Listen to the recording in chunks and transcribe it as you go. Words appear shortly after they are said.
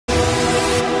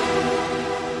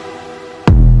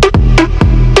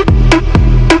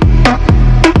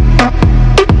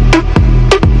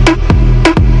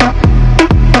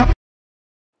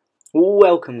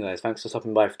welcome guys, thanks for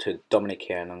stopping by to Dominic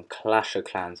here and on Clash of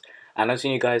Clans. And as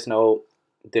you guys know,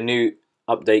 the new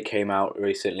update came out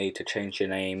recently to change your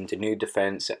name, the new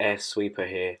defense, air sweeper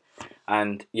here.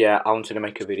 And yeah, I wanted to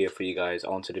make a video for you guys. I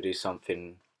wanted to do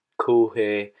something cool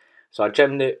here. So I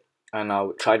gemmed it and I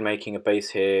tried making a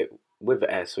base here with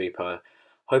the air sweeper,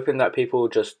 hoping that people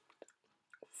just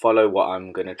follow what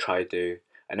I'm going to try do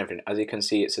and everything. As you can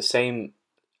see, it's the same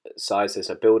size as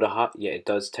a builder hut, yet it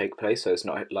does take place, so it's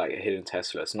not like a hidden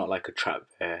Tesla, it's not like a trap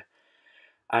there.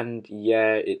 And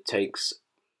yeah, it takes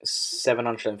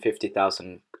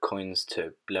 750,000 coins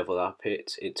to level up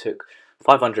it. It took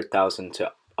 500,000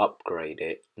 to upgrade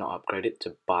it, not upgrade it,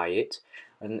 to buy it.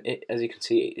 And it, as you can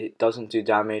see, it doesn't do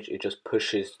damage, it just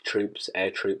pushes troops,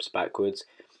 air troops backwards.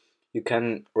 You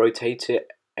can rotate it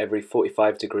every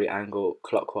 45-degree angle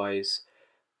clockwise.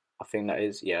 I think that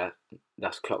is, yeah,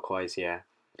 that's clockwise, yeah.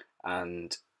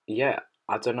 And yeah,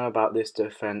 I don't know about this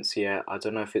defense yet. I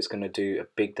don't know if it's going to do a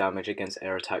big damage against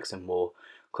air attacks and more,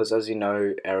 because as you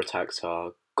know, air attacks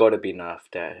are gotta be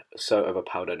nerfed. They're so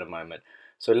overpowered at the moment.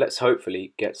 So let's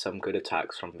hopefully get some good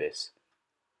attacks from this.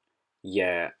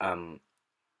 Yeah,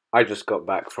 I just got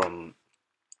back from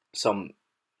some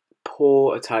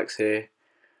poor attacks here.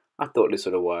 I thought this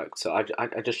would have worked, so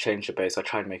I just changed the base. I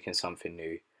tried making something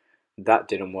new. That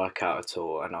didn't work out at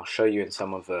all, and I'll show you in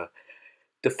some of the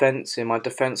defense. In my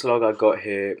defense log I got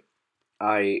here,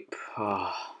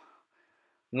 not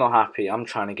happy. I'm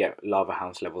trying to get Lava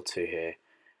Hounds level 2 here,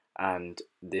 and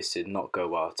this did not go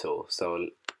well at all. So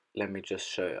let me just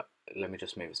show you. Let me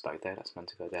just move this back there. That's meant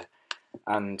to go there.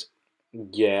 And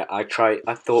yeah, I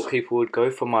thought people would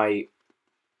go for my,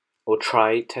 or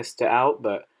try test it out,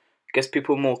 but I guess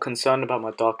people are more concerned about my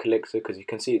Dark Elixir, because you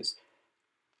can see it's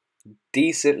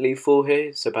decently full here.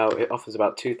 It offers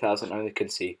about 2,000, and you can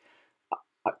see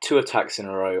 2 attacks in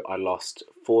a row I lost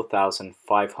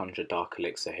 4,500 Dark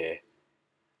Elixir here,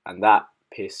 and that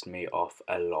pissed me off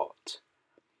a lot.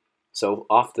 So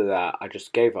after that I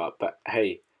just gave up. But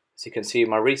hey, as you can see in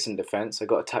my recent defense, I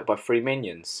got attacked by 3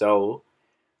 minions. So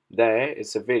there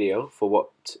is a video for what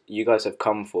you guys have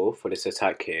come for this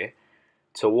attack here,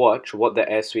 to watch what the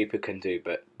air sweeper can do.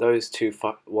 But those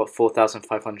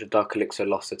 4,500 Dark Elixir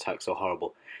lost attacks are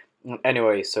horrible.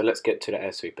 Anyway, so let's get to the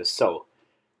air sweeper. So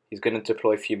he's going to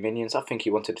deploy a few minions. I think he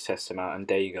wanted to test them out, and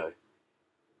there you go.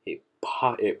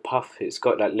 It's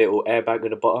got that little airbag at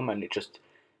the bottom, and it just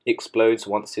explodes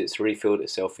once it's refilled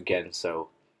itself again. So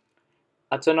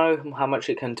I don't know how much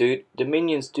it can do. The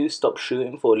minions do stop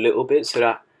shooting for a little bit, so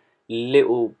that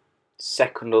little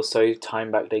second or so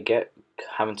time back they get,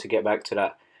 having to get back to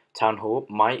that town hall,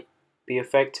 might be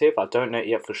effective. I don't know it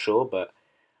yet for sure, but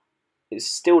it's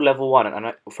still level 1,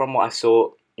 and from what I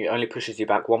saw, it only pushes you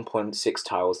back 1.6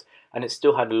 tiles, and it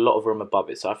still had a lot of room above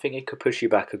it, so I think it could push you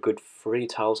back a good 3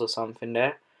 tiles or something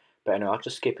there. But anyway, I'll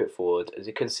just skip it forward. As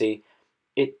you can see,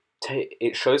 it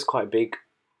shows quite a big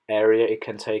area it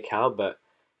can take out, but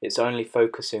it's only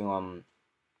focusing on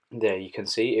there. You can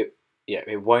see it. Yeah,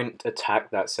 it won't attack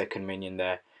that second minion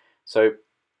there. So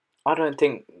I don't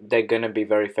think they're gonna be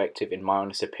very effective in my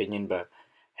honest opinion. But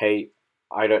hey,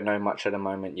 I don't know much at the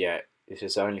moment yet. This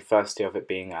is only first day of it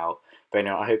being out. But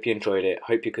anyway, I hope you enjoyed it.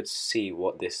 Hope you could see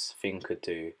what this thing could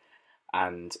do.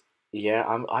 And yeah,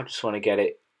 I just want to get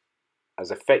it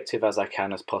as effective as I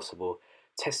can as possible.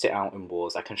 Test it out in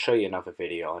wars. I can show you another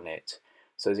video on it.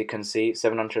 So as you can see,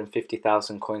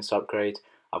 750,000 coins to upgrade.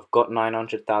 I've got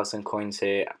 900,000 coins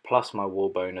here, plus my war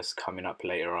bonus coming up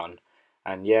later on.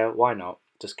 And yeah, why not?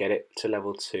 Just get it to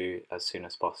level 2 as soon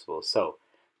as possible. So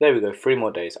there we go, 3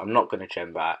 more days. I'm not going to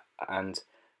gem back. And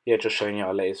yeah, just showing you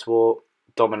our latest war,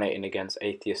 dominating against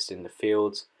atheists in the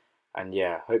fields. And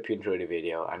yeah, hope you enjoyed the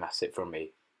video, and that's it from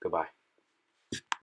me. Goodbye.